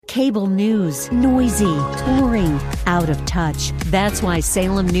Cable news, noisy, boring, out of touch. That's why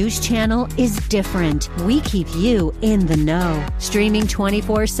Salem News Channel is different. We keep you in the know. Streaming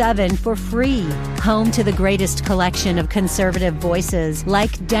 24/7 for free. Home to the greatest collection of conservative voices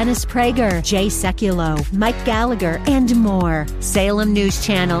like Dennis Prager, Jay Sekulow, Mike Gallagher, and more. Salem News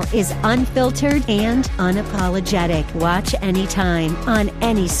Channel is unfiltered and unapologetic. Watch anytime, on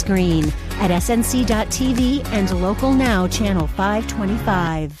any screen, at snc.tv and Local Now Channel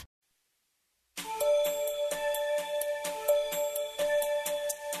 525.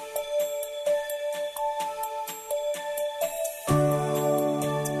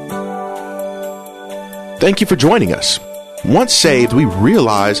 Thank you for joining us. Once saved, we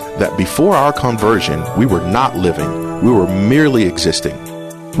realized that before our conversion, we were not living. We were merely existing.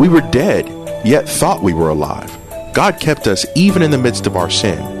 We were dead, yet thought we were alive. God kept us even in the midst of our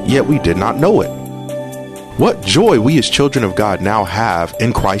sin, yet we did not know it. What joy we as children of God now have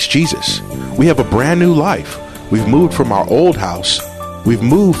in Christ Jesus. We have a brand new life. We've moved from our old house, we've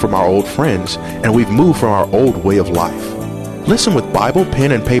moved from our old friends, and we've moved from our old way of life. Listen with Bible,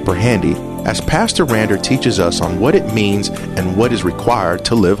 pen, and paper handy as Pastor Rander teaches us on what it means and what is required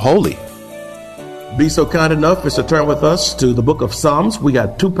to live holy. Be so kind enough as to turn with us to the book of Psalms. We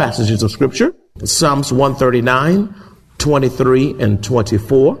got two passages of scripture, Psalms 139, 23, and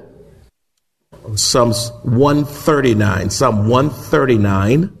 24. Psalms 139, Psalm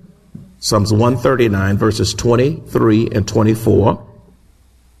 139, Psalms 139, verses 23 and 24.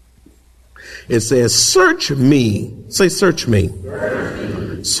 It says, search me. Say, search me.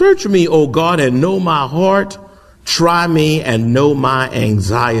 Search me, O God, and know my heart. Try me and know my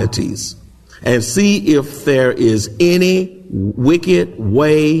anxieties. And see if there is any wicked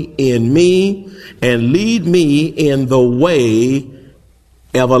way in me, and lead me in the way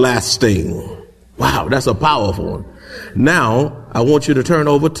everlasting. Wow, that's a powerful one. Now, I want you to turn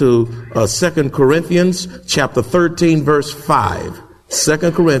over to 2 Corinthians chapter 13, verse 5. 2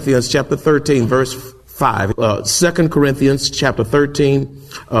 Corinthians chapter 13, verse 5. 2 Corinthians chapter 13,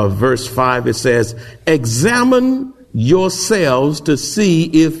 verse 5, it says, examine yourselves to see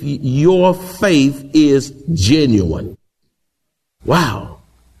if your faith is genuine. Wow.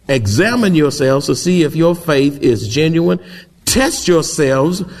 Examine yourselves to see if your faith is genuine. Test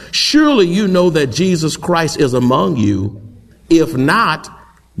yourselves. Surely you know that Jesus Christ is among you. If not,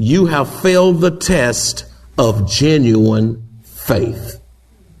 you have failed the test of genuine faith.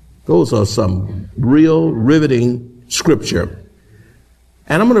 Those are some real riveting scripture.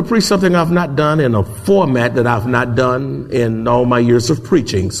 And I'm going to preach something I've not done in a format that I've not done in all my years of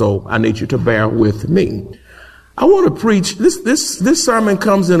preaching. So I need you to bear with me. I want to preach. This sermon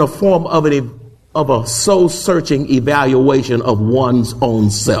comes in a form of a soul-searching evaluation of one's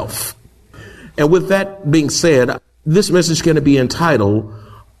own self. And with that being said, this message is going to be entitled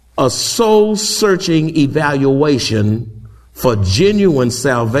A Soul-Searching Evaluation for Genuine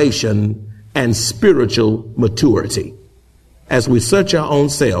Salvation and Spiritual Maturity. As we search our own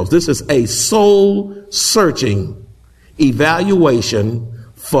selves, this is a soul-searching evaluation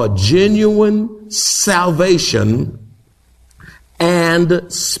for genuine salvation and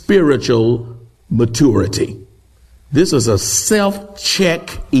spiritual maturity. This is a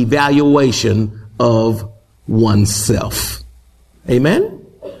self-check evaluation of oneself. Amen?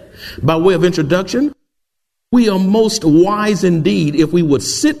 By way of introduction, we are most wise indeed if we would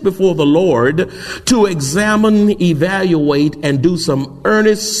sit before the Lord to examine, evaluate, and do some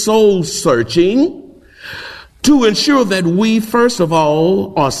earnest soul searching to ensure that we, first of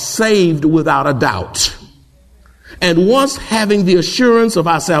all, are saved without a doubt. And once having the assurance of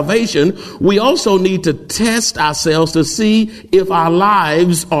our salvation, we also need to test ourselves to see if our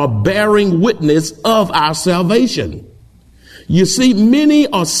lives are bearing witness of our salvation. You see, many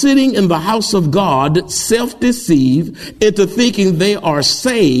are sitting in the house of God, self-deceived into thinking they are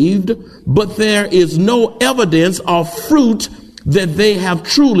saved, but there is no evidence or fruit that they have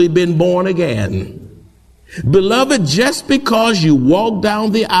truly been born again. Beloved, just because you walk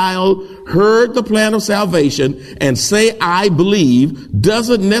down the aisle, heard the plan of salvation, and say, I believe,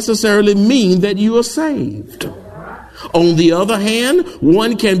 doesn't necessarily mean that you are saved. On the other hand,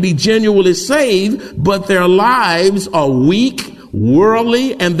 one can be genuinely saved, but their lives are weak,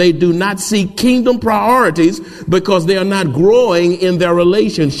 worldly, and they do not seek kingdom priorities because they are not growing in their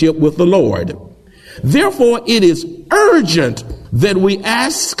relationship with the Lord. Therefore, it is urgent that we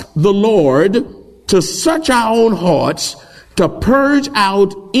ask the Lord to search our own hearts, to purge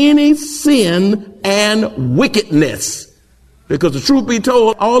out any sin and wickedness. Because the truth be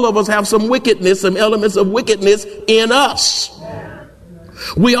told, all of us have some wickedness, some elements of wickedness in us.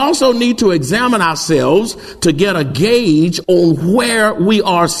 We also need to examine ourselves to get a gauge on where we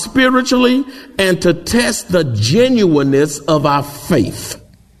are spiritually and to test the genuineness of our faith.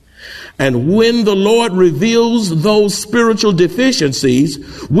 And when the Lord reveals those spiritual deficiencies,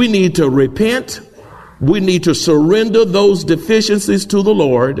 we need to repent. We need to surrender those deficiencies to the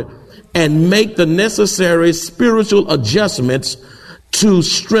Lord and make the necessary spiritual adjustments to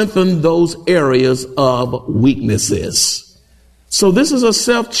strengthen those areas of weaknesses. So this is a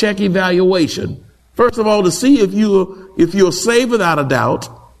self-check evaluation. First of all, to see if you're saved without a doubt,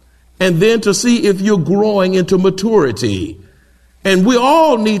 and then to see if you're growing into maturity. And we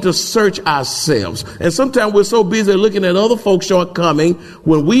all need to search ourselves. And sometimes we're so busy looking at other folks' shortcoming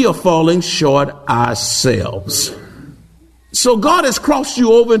when we are falling short ourselves. So God has crossed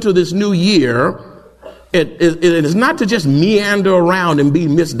you over into this new year. It is not to just meander around and be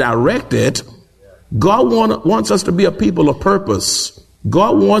misdirected. God wants us to be a people of purpose.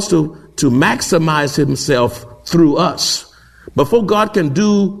 God wants to maximize himself through us. Before God can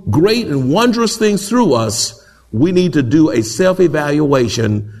do great and wondrous things through us, we need to do a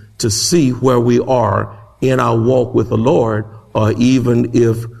self-evaluation to see where we are in our walk with the Lord, or even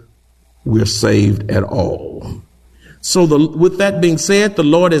if we're saved at all. So with that being said, the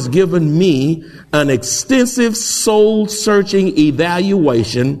Lord has given me an extensive soul-searching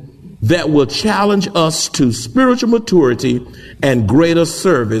evaluation that will challenge us to spiritual maturity and greater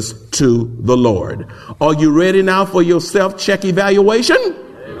service to the Lord. Are you ready now for your self-check evaluation?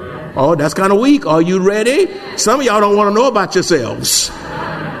 Amen. Oh, that's kind of weak. Are you ready? Some of y'all don't want to know about yourselves.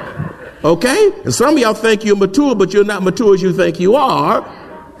 Okay? And some of y'all think you're mature, but you're not mature as you think you are.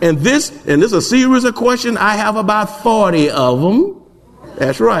 And this is a series of questions. I have about 40 of them.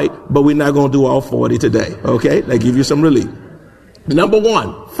 That's right. But we're not going to do all 40 today. Okay? They give you some relief. Number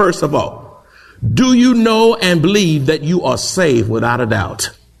one, first of all, do you know and believe that you are saved without a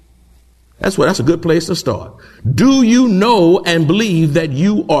doubt? That's a good place to start. Do you know and believe that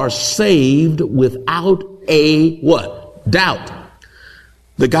you are saved without a what? Doubt.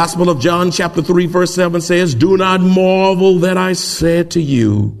 The Gospel of John chapter 3 verse 7 says, do not marvel that I said to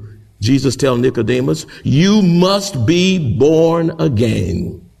you, Jesus tells Nicodemus, you must be born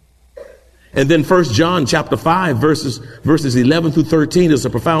again. And then 1 John chapter 5 verses 11 through 13 is a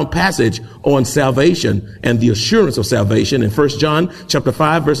profound passage on salvation and the assurance of salvation. In 1 John chapter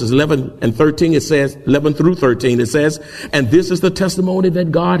 5 verses 11 and 13, it says, 11 through 13, it says, and this is the testimony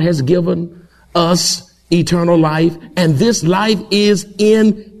that God has given us, eternal life, and this life is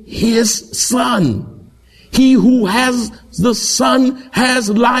in his Son. He who has the Son has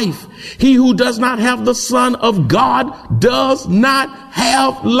life. He who does not have the Son of God does not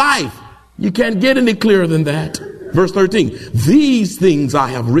have life. You can't get any clearer than that. Verse 13, these things I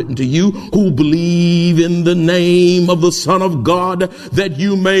have written to you who believe in the name of the Son of God, that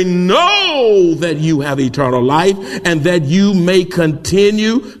you may know that you have eternal life and that you may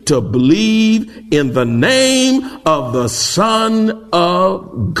continue to believe in the name of the Son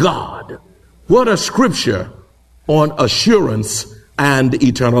of God. What a scripture on assurance and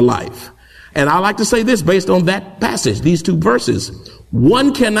eternal life. And I like to say this based on that passage, these two verses.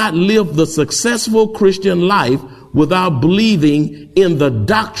 One cannot live the successful Christian life without believing in the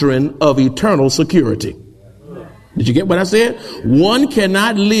doctrine of eternal security. Did you get what I said? One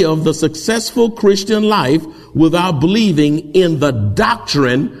cannot live the successful Christian life without believing in the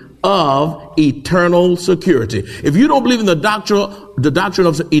doctrine of eternal security. If you don't believe in the doctrine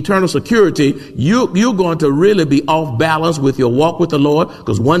of eternal security, you're going to really be off balance with your walk with the Lord,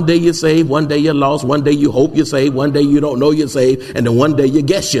 because one day you're saved, one day you're lost, one day you hope you're saved, one day you don't know you're saved, and then one day you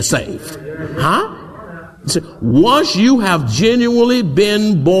guess you're saved. Huh? So once you have genuinely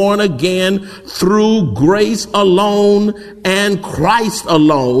been born again through grace alone and Christ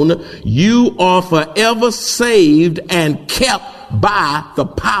alone, you are forever saved and kept by the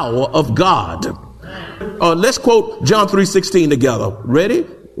power of God. Let's quote John 3:16 together. Ready?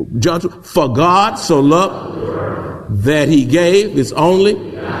 John 3, for God so loved that he gave his only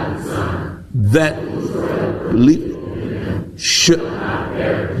that should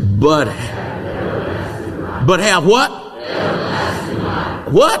but have what?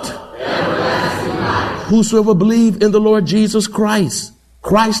 What? Whosoever believe in the Lord Jesus Christ,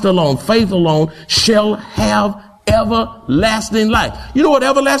 Christ alone, faith alone, shall have everlasting life. You know what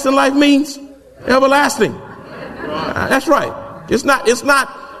everlasting life means? Everlasting. That's right. It's not,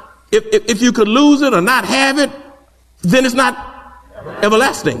 if you could lose it or not have it, then it's not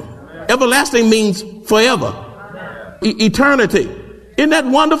everlasting. Everlasting means forever. Eternity. Isn't that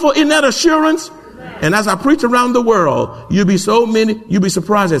wonderful? Isn't that assurance? And as I preach around the world, you'll be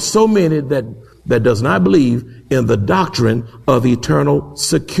surprised at so many that that does not believe in the doctrine of eternal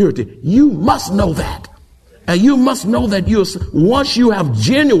security. You must know that. And you must know that once you have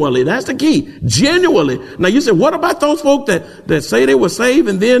genuinely, that's the key, genuinely. Now you say, what about those folk that say they were saved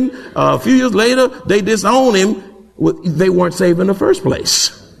and then a few years later they disown him? Well, they weren't saved in the first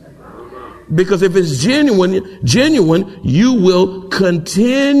place. Because if it's genuine, you will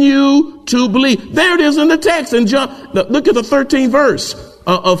continue to believe. There it is in the text in John. Look at the 13th verse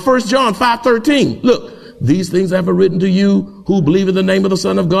of 1 John 5:13. Look. These things I have written to you who believe in the name of the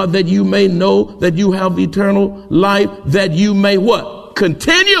Son of God, that you may know that you have eternal life, that you may what?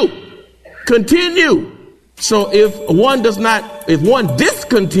 Continue. So if one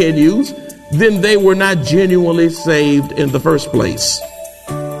discontinues, then they were not genuinely saved in the first place.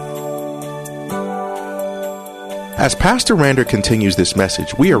 As Pastor Rander continues this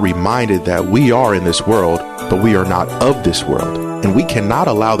message, we are reminded that we are in this world, but we are not of this world, and we cannot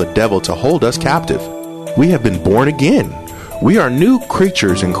allow the devil to hold us captive. We have been born again. We are new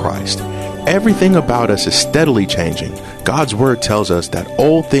creatures in Christ. Everything about us is steadily changing. God's word tells us that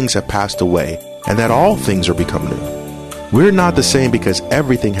old things have passed away and that all things are become new. We're not the same because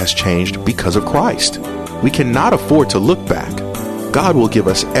everything has changed because of Christ. We cannot afford to look back. God will give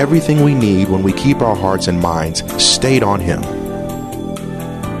us everything we need when we keep our hearts and minds stayed on Him.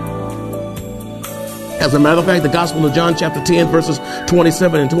 As a matter of fact, the Gospel of John chapter 10 verses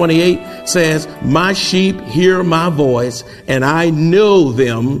 27 and 28 says, my sheep hear my voice, and I know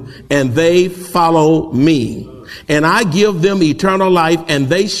them, and they follow me. And I give them eternal life, and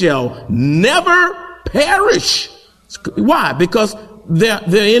they shall never perish. Why? Because they're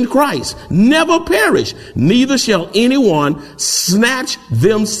in Christ. Never perish. Neither shall anyone snatch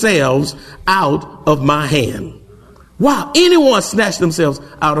themselves out of my hand. Wow, anyone snatch themselves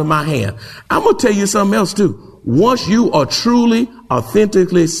out of my hand. I'm going to tell you something else too. Once you are truly,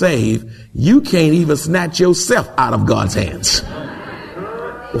 authentically saved, you can't even snatch yourself out of God's hands.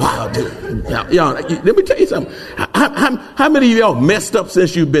 Wow, dude. Y'all, let me tell you something. How many of y'all messed up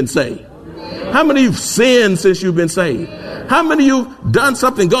since you've been saved? How many of you sinned since you've been saved? How many of you done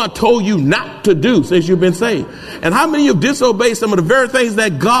something God told you not to do since you've been saved? And how many of you disobeyed some of the very things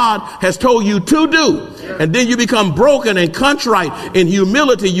that God has told you to do? And then you become broken and contrite in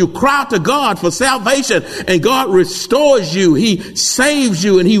humility. You cry to God for salvation, and God restores you. He saves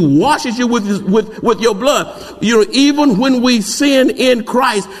you, and He washes you with your blood. You know, even when we sin in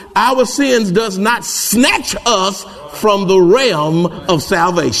Christ, our sins does not snatch us from the realm of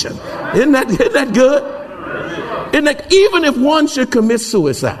salvation. Isn't that good? Isn't that, even if one should commit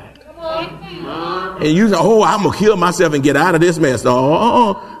suicide, and you say, oh, I'm going to kill myself and get out of this mess.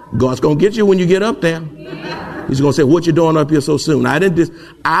 God's going to get you when you get up there. He's going to say, what you doing up here so soon?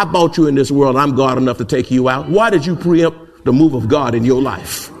 I brought you in this world. I'm God enough to take you out. Why did you preempt the move of God in your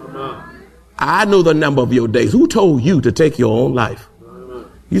life? I know the number of your days. Who told you to take your own life?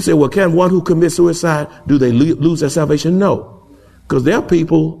 You say, well, can one who commits suicide, do they lose their salvation? No. Because there are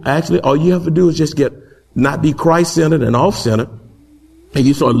people, actually, all you have to do is just not be Christ-centered and off-centered. And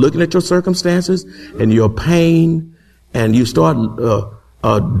you start looking at your circumstances and your pain, and you start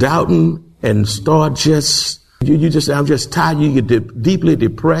doubting and start I'm just tired. You get deeply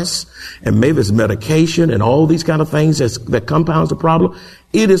depressed, and maybe it's medication and all these kind of things that compounds the problem.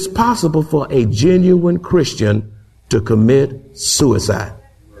 It is possible for a genuine Christian to commit suicide.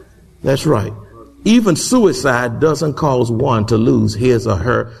 That's right. Even suicide doesn't cause one to lose his or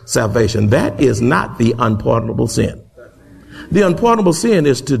her salvation. That is not the unpardonable sin. The unpardonable sin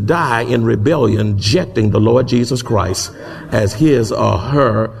is to die in rebellion, rejecting the Lord Jesus Christ as his or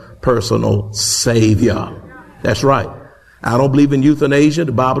her personal savior. That's right. I don't believe in euthanasia.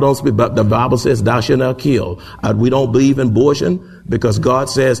 The Bible don't speak, but the Bible says thou shalt not kill. We don't believe in abortion because God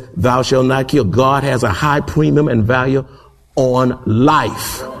says thou shalt not kill. God has a high premium and value on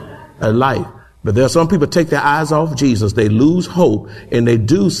life. But there are some people take their eyes off Jesus. They lose hope and they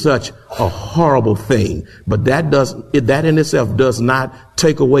do such a horrible thing. But that in itself does not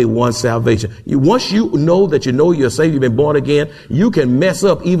take away one's salvation. Once you know that you know you're saved, you've been born again, you can mess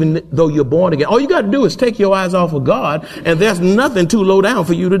up even though you're born again. All you got to do is take your eyes off of God, and there's nothing too low down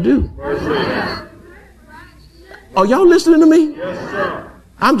for you to do. Are y'all listening to me? Yes, sir.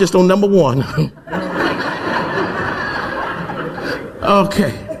 I'm just on number one.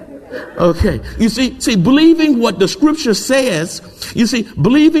 Okay. You see, believing what the scripture says,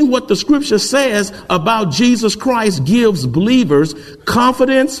 about Jesus Christ gives believers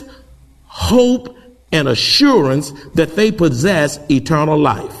confidence, hope, and assurance that they possess eternal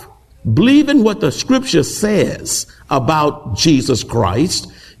life. Believing what the scripture says about Jesus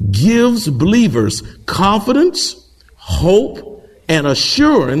Christ gives believers confidence, hope, and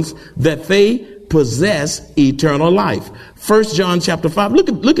assurance that they possess eternal life. 1 John chapter 5. Look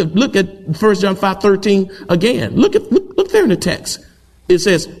at 1 John 5:13 again. Look there in the text. It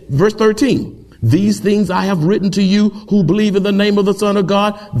says, verse 13. These things I have written to you who believe in the name of the Son of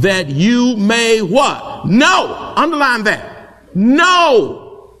God, that you may what? Know. Underline that. Know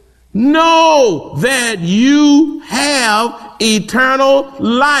that you have eternal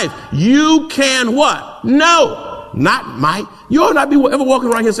life. You can what? Know. Not might. You ought not be ever walking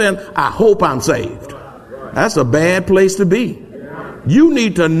around here saying, I hope I'm saved. That's a bad place to be. You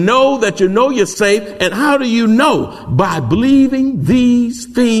need to know that you know you're saved. And how do you know? By believing these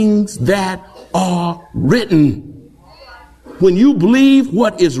things that are written. When you believe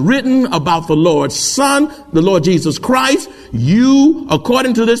what is written about the Lord's Son, the Lord Jesus Christ, you,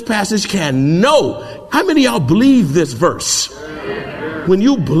 according to this passage, can know. How many of y'all believe this verse? When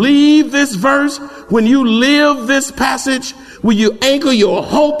you believe this verse, when you live this passage, when you anchor your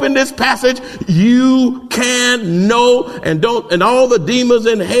hope in this passage, you can know, and all the demons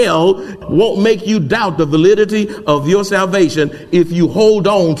in hell won't make you doubt the validity of your salvation if you hold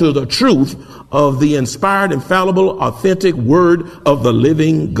on to the truth of the inspired, infallible, authentic word of the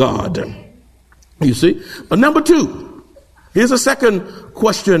living God. You see? But number two, here's a second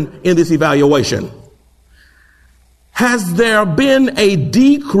question in this evaluation. Has there been a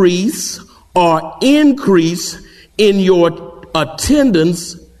decrease or increase in your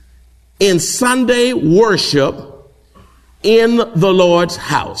attendance in Sunday worship in the Lord's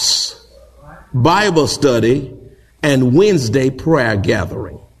house, Bible study, and Wednesday prayer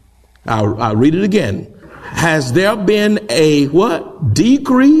gathering? I'll read it again. Has there been a what?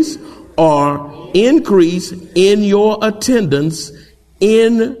 Decrease or increase in your attendance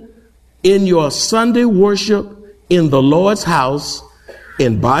in your Sunday worship in the Lord's house,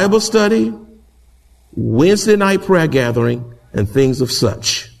 in Bible study, Wednesday night prayer gathering, and things of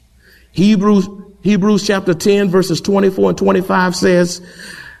such? Hebrews chapter 10 verses 24 and 25 says,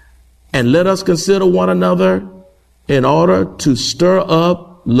 and let us consider one another in order to stir up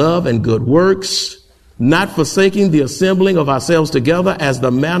love and good works, not forsaking the assembling of ourselves together as the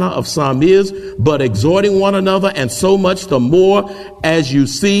manner of some is, but exhorting one another, and so much the more as you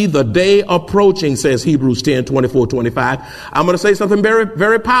see the day approaching, says Hebrews 10, 24, 25. I'm going to say something very,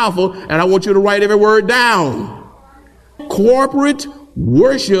 very powerful, and I want you to write every word down. Corporate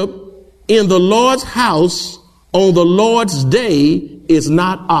worship in the Lord's house on the Lord's day is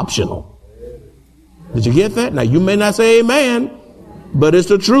not optional. Did you get that? Now, you may not say amen, but it's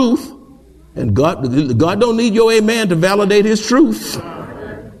the truth. And God don't need your amen to validate his truth.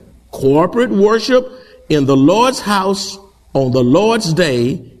 Corporate worship in the Lord's house on the Lord's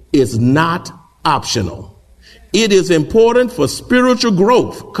day is not optional. It is important for spiritual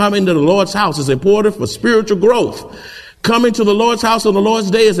growth. Coming to the Lord's house is important for spiritual growth. Coming to the Lord's house on the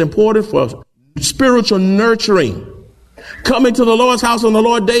Lord's day is important for spiritual nurturing. Coming to the Lord's house on the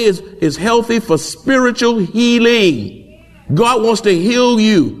Lord's day is healthy for spiritual healing. God wants to heal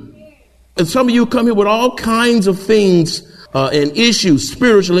you. And some of you come here with all kinds of things and issues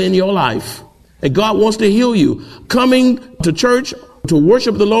spiritually in your life. And God wants to heal you. Coming to church to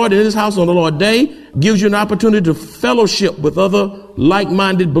worship the Lord in his house on the Lord's day gives you an opportunity to fellowship with other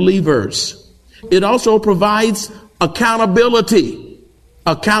like-minded believers. It also provides accountability.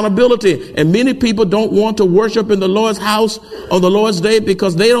 And many people don't want to worship in the Lord's house on the Lord's day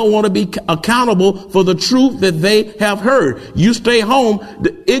because they don't want to be accountable for the truth that they have heard. You stay home.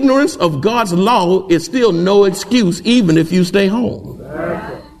 The ignorance of God's law is still no excuse, even if you stay home.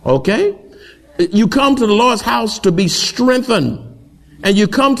 Okay? You come to the Lord's house to be strengthened, and you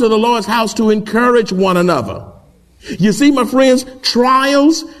come to the Lord's house to encourage one another. You see, my friends,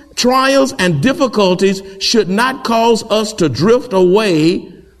 trials and difficulties should not cause us to drift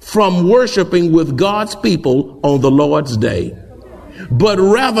away from worshiping with God's people on the Lord's day, but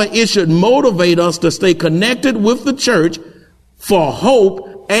rather it should motivate us to stay connected with the church for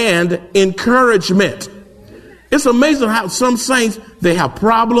hope and encouragement. It's amazing how some saints, they have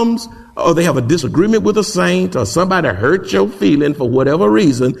problems, or they have a disagreement with a saint, or somebody hurt your feeling for whatever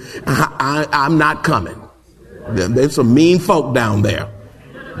reason. I'm not coming. There's some mean folk down there.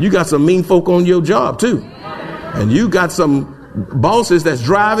 You got some mean folk on your job too. And you got some bosses that's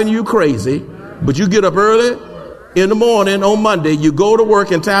driving you crazy, but you get up early in the morning on Monday, you go to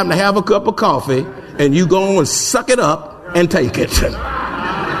work in time to have a cup of coffee, and you go and suck it up and take it.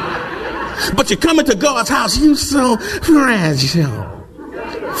 But you come into God's house, you so fragile.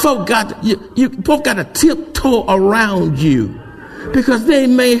 Folk got to tiptoe around you because they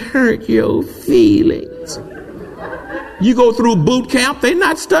may hurt your feelings. You go through boot camp, they're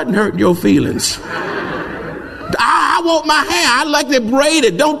not studying hurting your feelings. I want my hair. I like it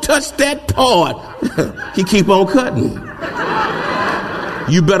braided. Don't touch that part. He keep on cutting.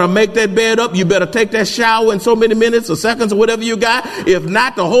 You better make that bed up. You better take that shower in so many minutes or seconds or whatever you got. If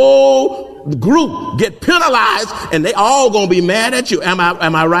not, the whole group get penalized and they all gonna be mad at you. Am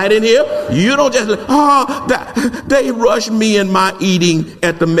I right in here? You don't just, they rushed me in my eating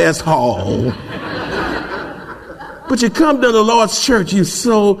at the mess hall. But you come to the Lord's church, you're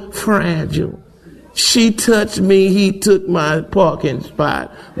so fragile. She touched me. He took my parking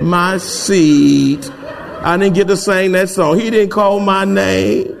spot, my seat. I didn't get to sing that song. He didn't call my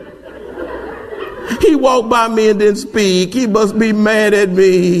name. He walked by me and didn't speak. He must be mad at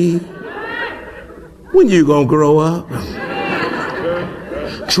me. When you gonna grow up?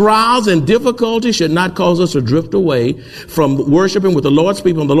 Trials and difficulties should not cause us to drift away from worshiping with the Lord's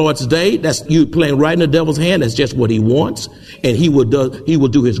people on the Lord's day. That's you playing right in the devil's hand. That's just what he wants. And he will do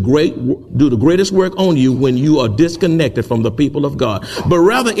the greatest work on you when you are disconnected from the people of God. But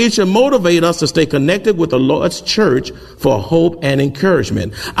rather, it should motivate us to stay connected with the Lord's church for hope and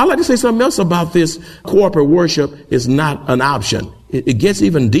encouragement. I'd like to say something else about this. Corporate worship is not an option. It gets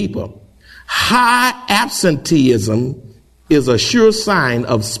even deeper. High absenteeism is a sure sign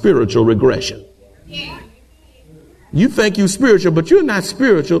of spiritual regression. You think you're spiritual, but you're not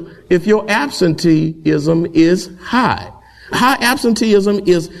spiritual if your absenteeism is high. High absenteeism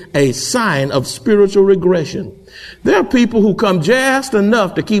is a sign of spiritual regression. There are people who come just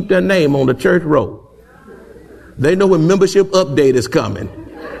enough to keep their name on the church roll. They know when membership update is coming.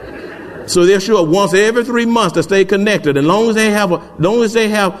 So they're sure once every 3 months to stay connected. And long as they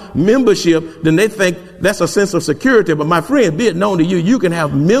have membership, then they think that's a sense of security. But my friend, be it known to you, you can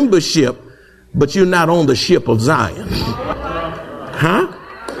have membership, but you're not on the ship of Zion. Huh?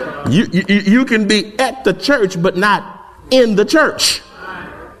 You can be at the church, but not in the church.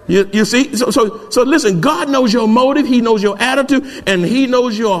 You see? So listen, God knows your motive. He knows your attitude, and he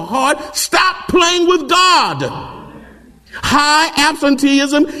knows your heart. Stop playing with God. High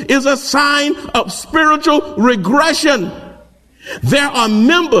absenteeism is a sign of spiritual regression. There are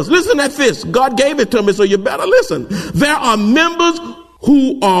members, listen at this. God gave it to me, so you better listen. There are members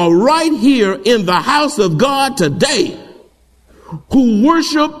who are right here in the house of God today who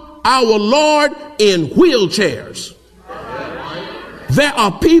worship our Lord in wheelchairs. There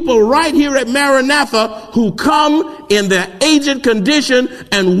are people right here at Maranatha who come in their aged condition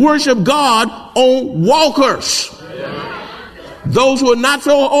and worship God on walkers. Those who are not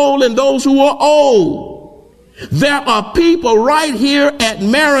so old and those who are old. There are people right here at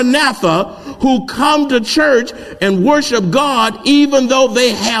Maranatha who come to church and worship God even though they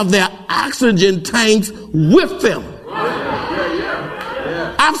have their oxygen tanks with them.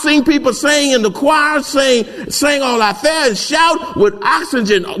 I've seen people sing in the choir, sing all out there and shout with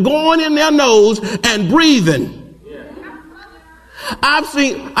oxygen going in their nose and breathing.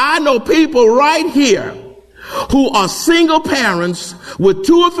 I know people right here who are single parents with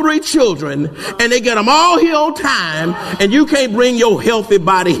 2 or 3 children, and they get them all here on time, and you can't bring your healthy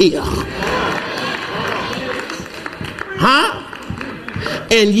body here. Huh?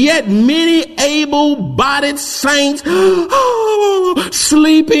 And yet many able-bodied saints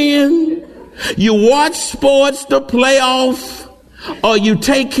sleep in. You watch sports, the playoff, or you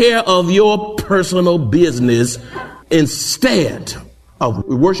take care of your personal business instead of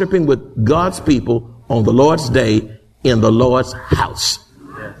worshiping with God's people on the Lord's day in the Lord's house.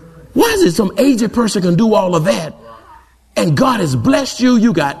 Why is it some aged person can do all of that and God has blessed you?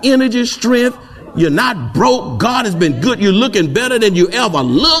 You got energy, strength. You're not broke. God has been good. You're looking better than you ever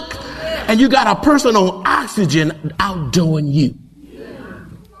look. And you got a person on oxygen outdoing you.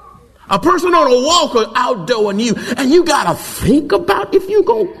 A person on a walker outdoing you. And you got to think about if you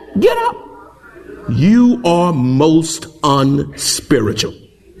go get up. You are most unspiritual.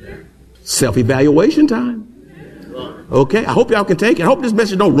 Self-evaluation time. Okay, I hope y'all can take it. I hope this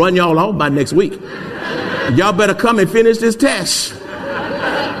message don't run y'all off by next week. Y'all better come and finish this test.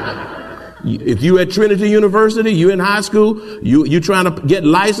 If you at Trinity University, you in high school, you trying to get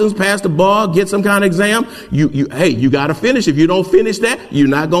licensed, pass the bar, get some kind of exam, you got to finish. If you don't finish that, you're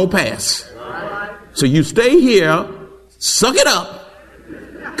not going to pass. So you stay here, suck it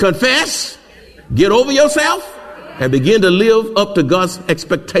up, confess, get over yourself, and begin to live up to God's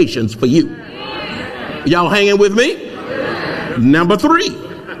expectations for you. Y'all hanging with me? Number 3.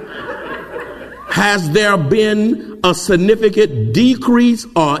 Has there been a significant decrease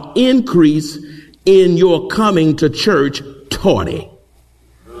or increase in your coming to church tardy?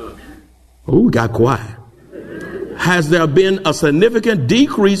 Oh, we got quiet. Has there been a significant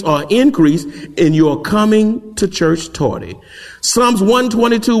decrease or increase in your coming to church tardy? Psalms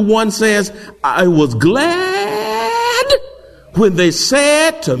 122:1 says, I was glad when they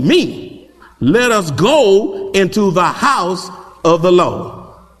said to me, let us go into the house of the Lord.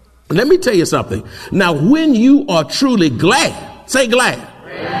 Let me tell you something. Now, when you are truly glad, say glad.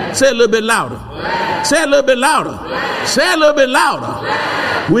 Glad. Say it a little bit louder. Glad. Say it a little bit louder. Glad. Say it a little bit louder.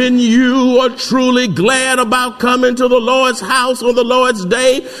 Glad. When you are truly glad about coming to the Lord's house on the Lord's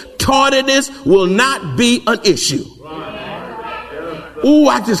day, tardiness will not be an issue. Ooh,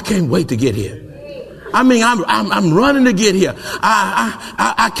 I just can't wait to get here. I mean, I'm running to get here.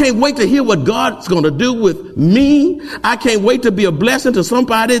 I can't wait to hear what God's going to do with me. I can't wait to be a blessing to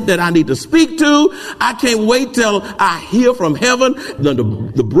somebody that I need to speak to. I can't wait till I hear from heaven.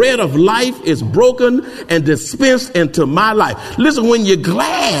 The bread of life is broken and dispensed into my life. Listen, when you're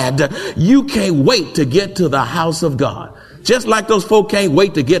glad, you can't wait to get to the house of God. Just like those folk can't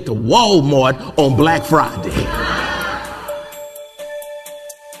wait to get to Walmart on Black Friday.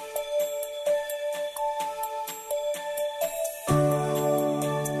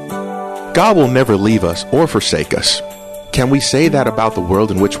 God will never leave us or forsake us. Can we say that about the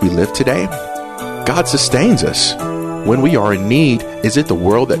world in which we live today? God sustains us. When we are in need, is it the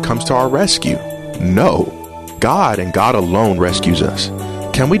world that comes to our rescue? No. God and God alone rescues us.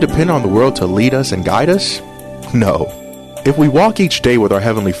 Can we depend on the world to lead us and guide us? No. If we walk each day with our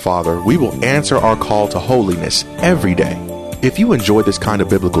Heavenly Father, we will answer our call to holiness every day. If you enjoy this kind of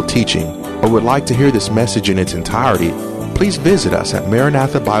biblical teaching or would like to hear this message in its entirety, please visit us at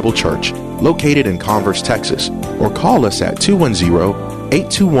Maranatha Bible Church, located in Converse, Texas, or call us at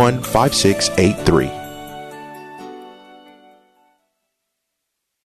 210-821-5683.